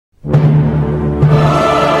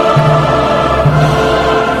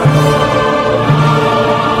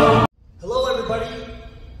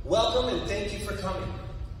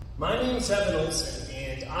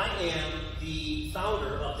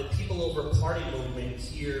two-party movement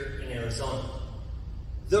here in Arizona.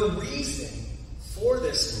 The reason for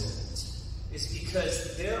this movement is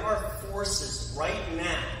because there are forces right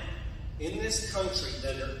now in this country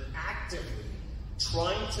that are actively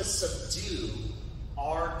trying to subdue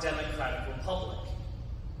our democratic republic.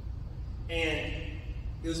 And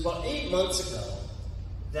it was about 8 months ago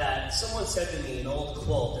that someone said to me an old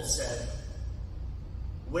quote that said,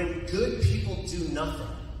 "When good people do nothing,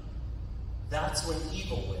 that's when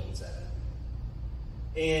evil wins at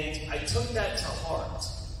it." And I took that to heart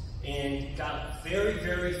and got very,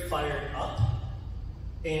 very fired up.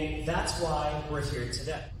 And that's why we're here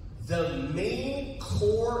today. The main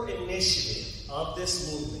core initiative of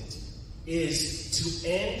this movement is to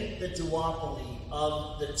end the duopoly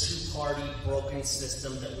of the two-party broken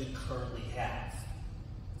system that we currently have.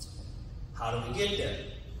 How do we get there?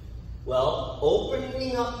 Well,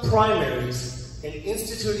 opening up primaries and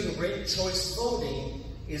instituting ranked choice voting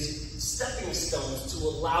is stepping stones to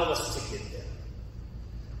allow us to get there.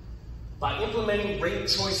 By implementing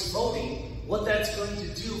ranked choice voting, what that's going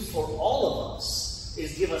to do for all of us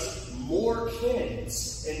is give us more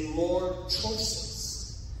candidates and more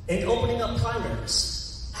choices. And opening up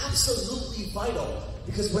primaries, absolutely vital,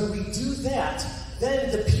 because when we do that,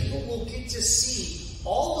 then the people will get to see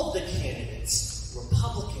all of the candidates,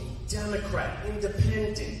 Republican, Democrat,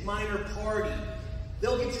 Independent, minor party.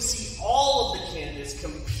 They'll get to see all of the candidates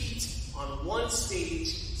compete on one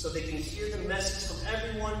stage so they can hear the message from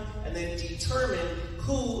everyone and then determine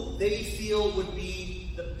who they feel would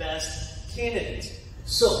be the best candidate.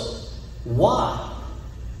 So, why?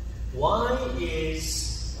 Why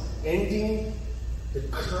is ending the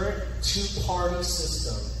current two-party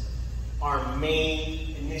system our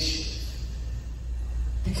main initiative?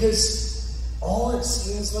 Because all it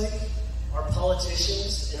seems like our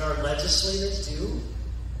politicians and our legislators do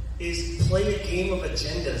is play a game of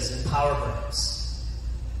agendas and power grabs.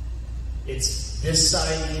 It's this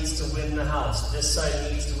side needs to win the House, this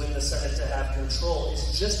side needs to win the Senate to have control.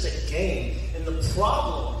 It's just a game. And the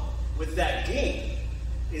problem with that game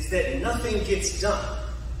is that nothing gets done.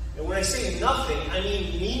 And when I say nothing, I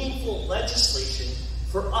mean meaningful legislation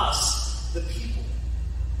for us, the people.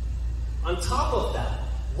 On top of that,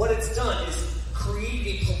 what it's done is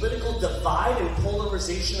create a political divide and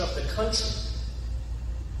polarization of the country.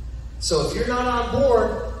 So if you're not on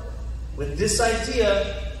board with this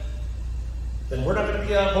idea, then we're not going to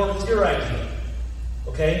be on board with your idea.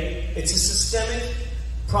 Okay? It's a systemic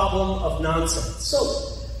problem of nonsense. So,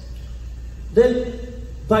 then,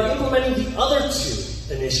 by implementing the other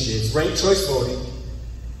two initiatives, ranked choice voting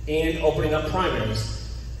and opening up primaries,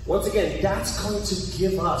 once again, that's going to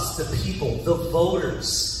give us, the people, the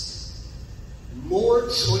voters, more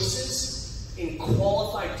choices in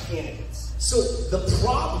qualified candidates. So the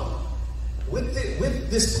problem with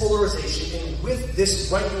this polarization and with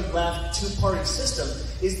this right and left two-party system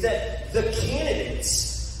is that the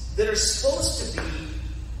candidates that are supposed to be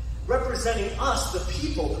representing us, the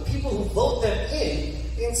people who vote them in,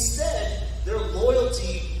 instead their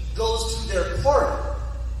loyalty goes to their party.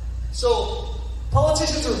 So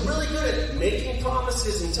politicians are really good at making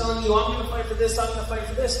promises and telling you, I'm going to fight for this, I'm going to fight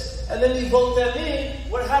for this, and then you vote them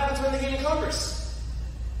in. What happens when they get in Congress?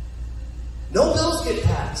 No bills get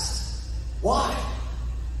passed. Why?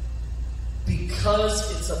 Because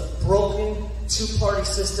it's a broken two-party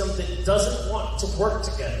system that doesn't want to work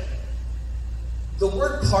together. The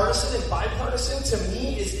word partisan and bipartisan to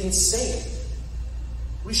me is insane.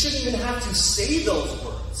 We shouldn't even have to say those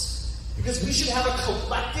words, because we should have a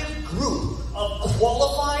collective group of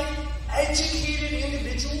qualified, educated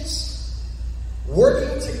individuals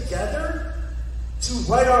working together to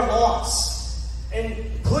write our laws and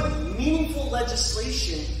put meaningful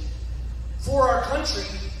legislation for our country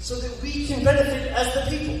so that we can benefit as the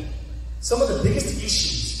people. Some of the biggest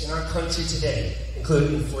issues in our country today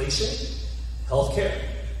include inflation, healthcare,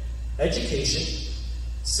 education,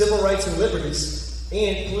 civil rights and liberties,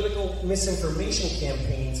 and political misinformation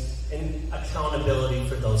campaigns and accountability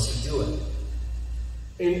for those who do it.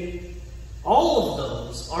 And all of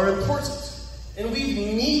those are important. And we've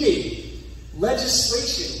needed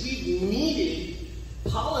legislation, we've needed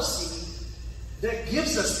policy that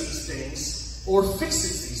gives us these things or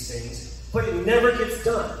fixes these things, but it never gets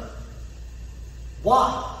done.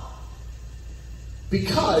 Why?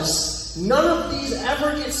 Because none of these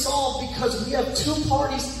ever get solved because we have two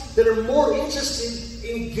parties that are more interested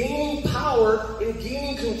in gaining power and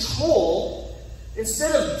gaining control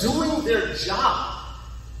instead of doing their job.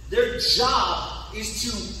 Their job is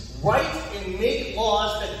to write and make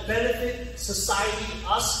laws that benefit society,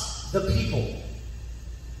 us, the people.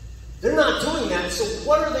 They're not doing that, so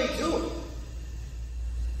what are they doing?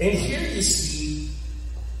 And here you see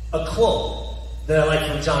a quote that I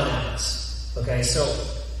like from John Adams. Okay, so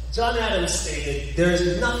John Adams stated, "There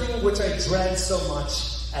is nothing which I dread so much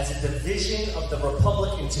as a division of the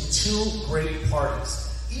Republic into two great parties,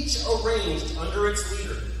 each arranged under its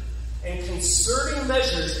leader, and concerting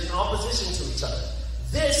measures in opposition to each other.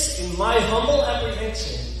 This, in my humble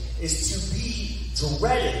apprehension, is to be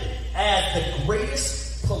dreaded as the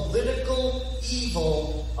greatest political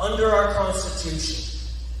evil under our Constitution."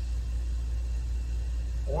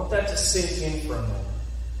 I want that to sink in for a moment.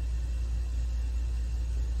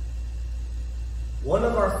 One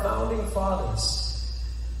of our founding fathers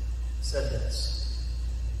said this.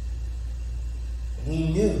 And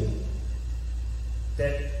he knew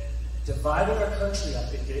that dividing our country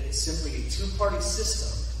up into simply a two-party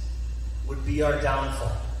system would be our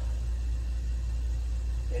downfall.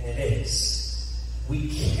 And it is. We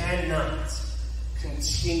cannot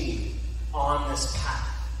continue on this path.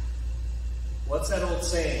 What's that old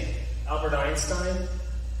saying? Albert Einstein?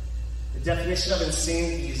 The definition of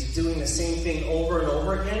insanity is doing the same thing over and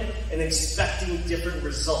over again and expecting different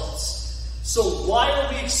results. So why are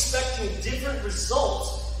we expecting different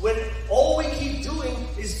results when all we keep doing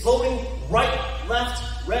is voting right, left,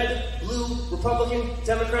 red, blue, Republican,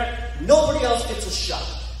 Democrat? Nobody else gets a shot.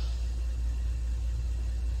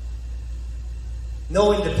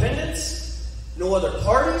 No independents, no other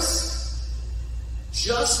parties,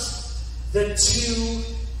 just the two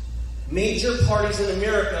major parties in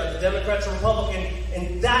America, the Democrats and Republican,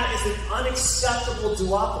 and that is an unacceptable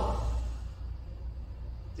duopoly.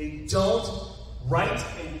 They don't write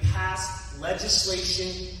and pass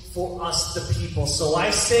legislation for us, the people. So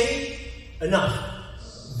I say, enough.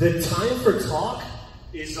 The time for talk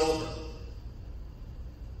is over.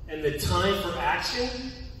 And the time for action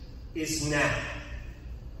is now.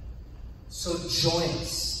 So join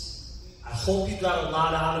us. I hope you got a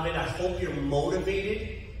lot out of it. I hope you're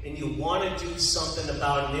motivated and you want to do something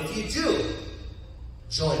about it. And if you do,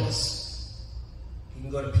 join us. You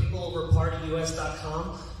can go to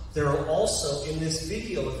peopleoverpartyus.com. There are also, in this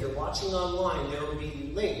video, if you're watching online, there will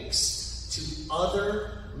be links to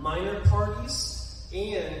other minor parties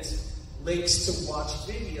and links to watch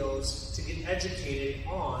videos to get educated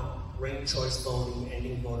on ranked choice voting,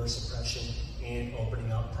 ending voter suppression, and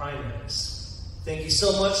opening up primaries. Thank you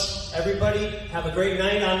so much, everybody. Have a great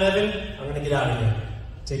night. I'm Evan. I'm going to get out of here.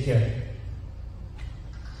 Take care.